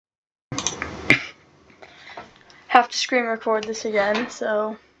have to screen record this again,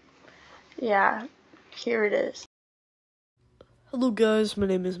 so yeah, here it is. Hello guys, my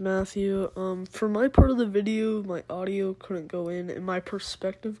name is Matthew. For my part of the video, my audio couldn't go in and my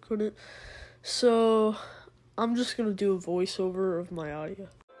perspective couldn't, so I'm just gonna do a voiceover of my audio.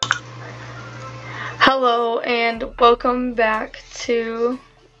 Hello and welcome back to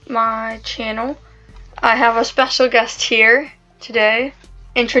my channel. I have a special guest here today.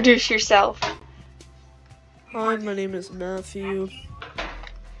 Introduce yourself. Hi, my name is Matthew.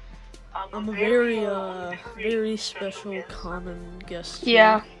 I'm a very special common guest here.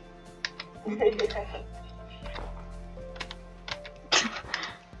 Yeah.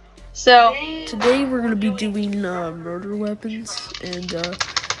 So Today we're gonna be doing murder weapons, and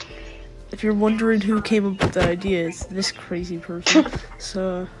if you're wondering who came up with the idea, it's this crazy person.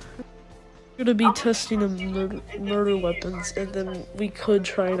 So we're gonna be testing a murder weapons, and then we could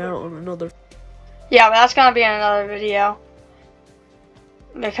try it out on another. yeah, but that's gonna be in another video.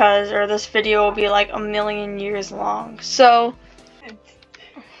 Or this video will be like 1,000,000 years long. So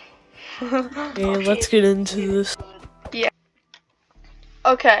Okay, let's get into this. yeah.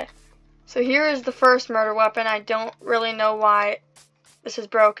 Okay. So here is the first murder weapon. I don't really know why this is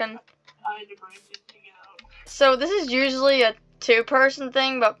broken. So this is usually a two-person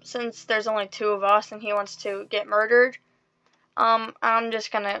thing, but since there's only two of us and he wants to get murdered, I'm just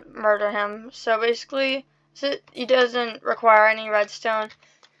gonna murder him. So basically, he doesn't require any redstone.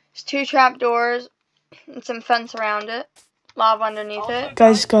 There's two trapdoors and some fence around it, lava underneath it.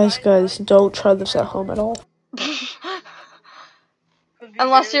 Guys, don't try this at home at all.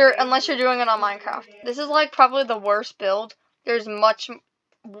 unless you're doing it on Minecraft. This is like probably the worst build. There's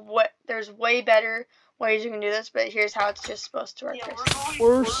way better ways you can do this, but here's how it's just supposed to work.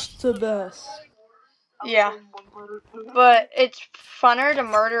 Worst to best. Yeah, but it's funner to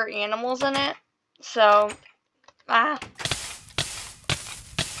murder animals in it. So, well,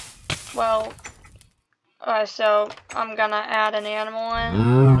 so I'm gonna add an animal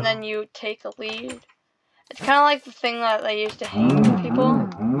in, and then you take the lead. It's kind of like the thing that they used to hang people.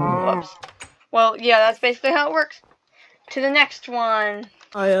 Whoops. Well, yeah, that's basically how it works. To the next one.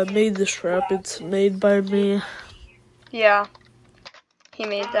 I made this trap. It's made by me. Yeah, he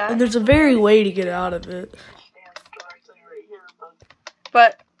made that. And there's a very way to get out of it.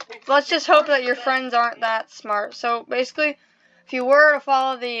 But let's just hope that your friends aren't that smart. So basically, if you were to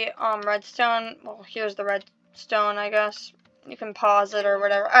follow the redstone, well, here's the redstone, I guess. You can pause it or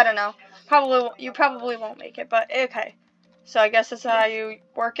whatever. I don't know. You probably won't make it, but okay. So I guess that's how you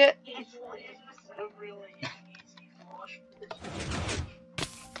work it.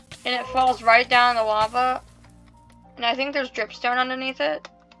 And it falls right down in the lava. And I think there's dripstone underneath it.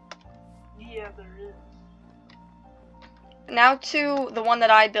 Yeah, there is. Now to the one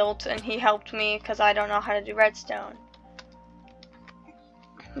that I built, and he helped me because I don't know how to do redstone.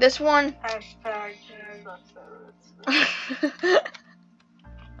 This one. Hashtag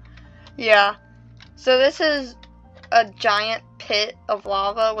Yeah. So this is a giant pit of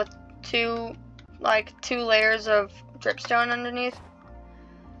lava with two layers of dripstone underneath.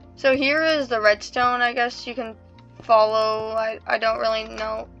 So here is the redstone, I guess you can follow. I don't really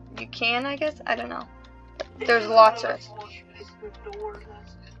know. You can, I guess? I don't know. There's lots of it.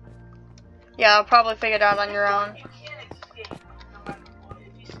 Yeah, I'll probably figure it out on your own.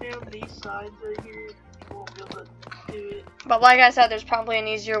 But like I said, there's probably an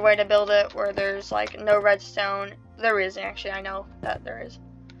easier way to build it where there's like no redstone. There is actually, I know that there is.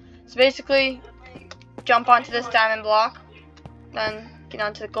 So basically, jump onto this diamond block, then get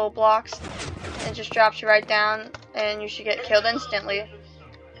onto the gold blocks, and it just drops you right down, and you should get killed instantly.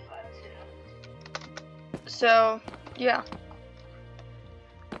 So, yeah.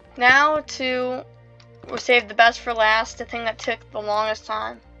 Now we'll save the best for last, the thing that took the longest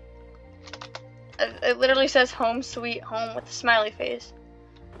time. It literally says home sweet home with a smiley face.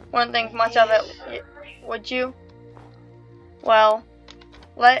 Wouldn't think much of it, would you? Well,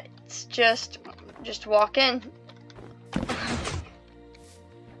 let's just walk in.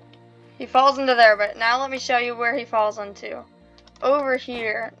 He falls into there, but now let me show you where he falls into. Over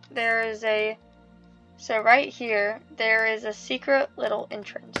here, so right here, there is a secret little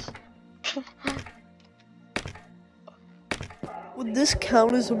entrance. Would this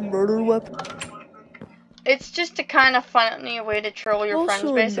count as a murder weapon? It's just a kind of funny way to troll your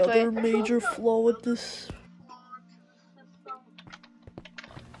friends, basically. Another major flaw with this.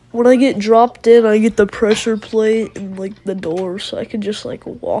 When I get dropped in, I get the pressure plate and like the door, so I can just like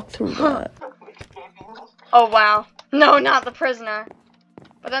walk through that. Oh wow. No, not the prisoner.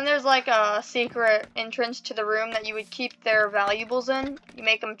 But then there's like a secret entrance to the room that you would keep their valuables in. You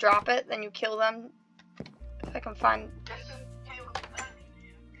make them drop it, then you kill them. If I can find.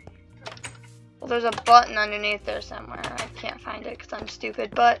 Well, there's a button underneath there somewhere. I can't find it because I'm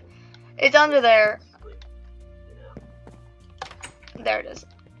stupid, but it's under there. There it is.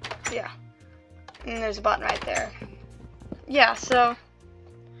 Yeah. And there's a button right there. Yeah, so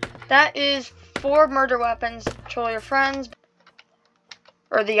that is 4 murder weapons. Troll your friends.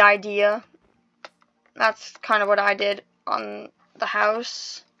 Or the idea. That's kind of what I did on the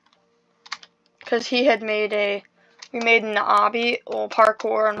house. Because he had made we made an obby, well,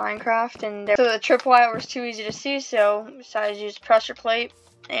 parkour in Minecraft, and so the tripwire was too easy to see, so we decided to use pressure plate,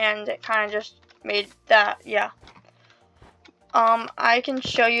 and it kind of just made that, yeah. I can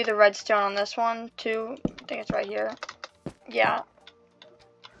show you the redstone on this one, too. I think it's right here. Yeah.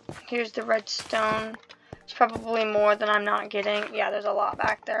 Here's the redstone. It's probably more than I'm not getting. Yeah, there's a lot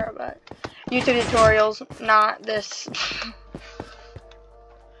back there, but YouTube tutorials, not this.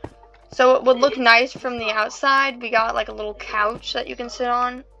 So it would look nice from the outside. We got like a little couch that you can sit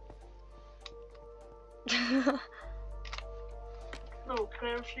on. No, can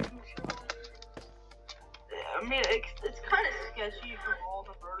I shoot you? I mean, it's kind of sketchy from all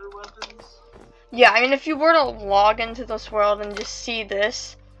the murder weapons. Yeah, I mean, if you were to log into this world and just see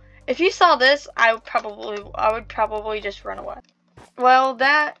this, if you saw this, I would probably just run away. Well,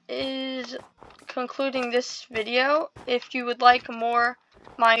 that is concluding this video. If you would like more,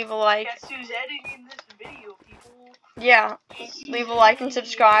 leave a like. Guess who's editing this video, people? Yeah, leave a like and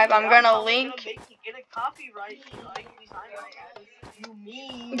subscribe. I'm gonna link. Gonna make you get a copyright you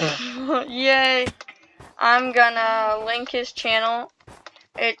mean? Yay! I'm gonna link his channel.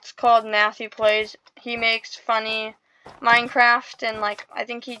 It's called Matthew Plays. He makes funny Minecraft and like I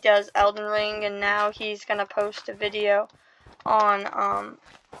think he does Elden Ring, and now he's gonna post a video on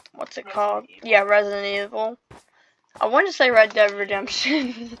what's it called? Yeah, Resident Evil. I wanted to say Red Dead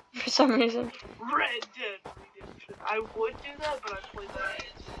Redemption for some reason. Red Dead Redemption. I would do that, but I played that.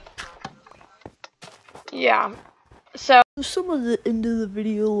 Yeah. So some of the end of the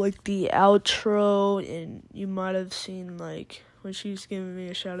video, like the outro, and you might have seen like when she was giving me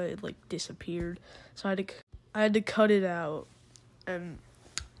a shout out, it like disappeared. So I had to cut it out.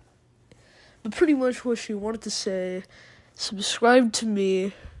 But pretty much what she wanted to say, subscribe to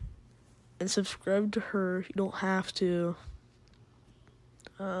me and subscribe to her. You don't have to.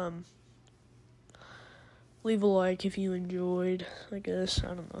 Leave a like if you enjoyed, I guess. I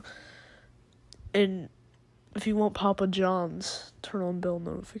don't know. And if you want Papa John's, turn on bell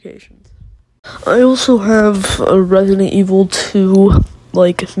notifications. I also have a Resident Evil 2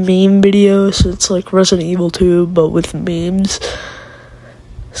 like meme video, so it's like Resident Evil 2 but with memes.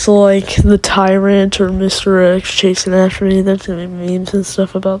 So like the Tyrant or Mr. X chasing after me, there's gonna be memes and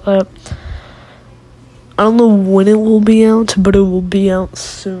stuff about that. I don't know when it will be out, but it will be out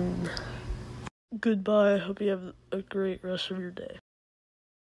soon. Goodbye, I hope you have a great rest of your day.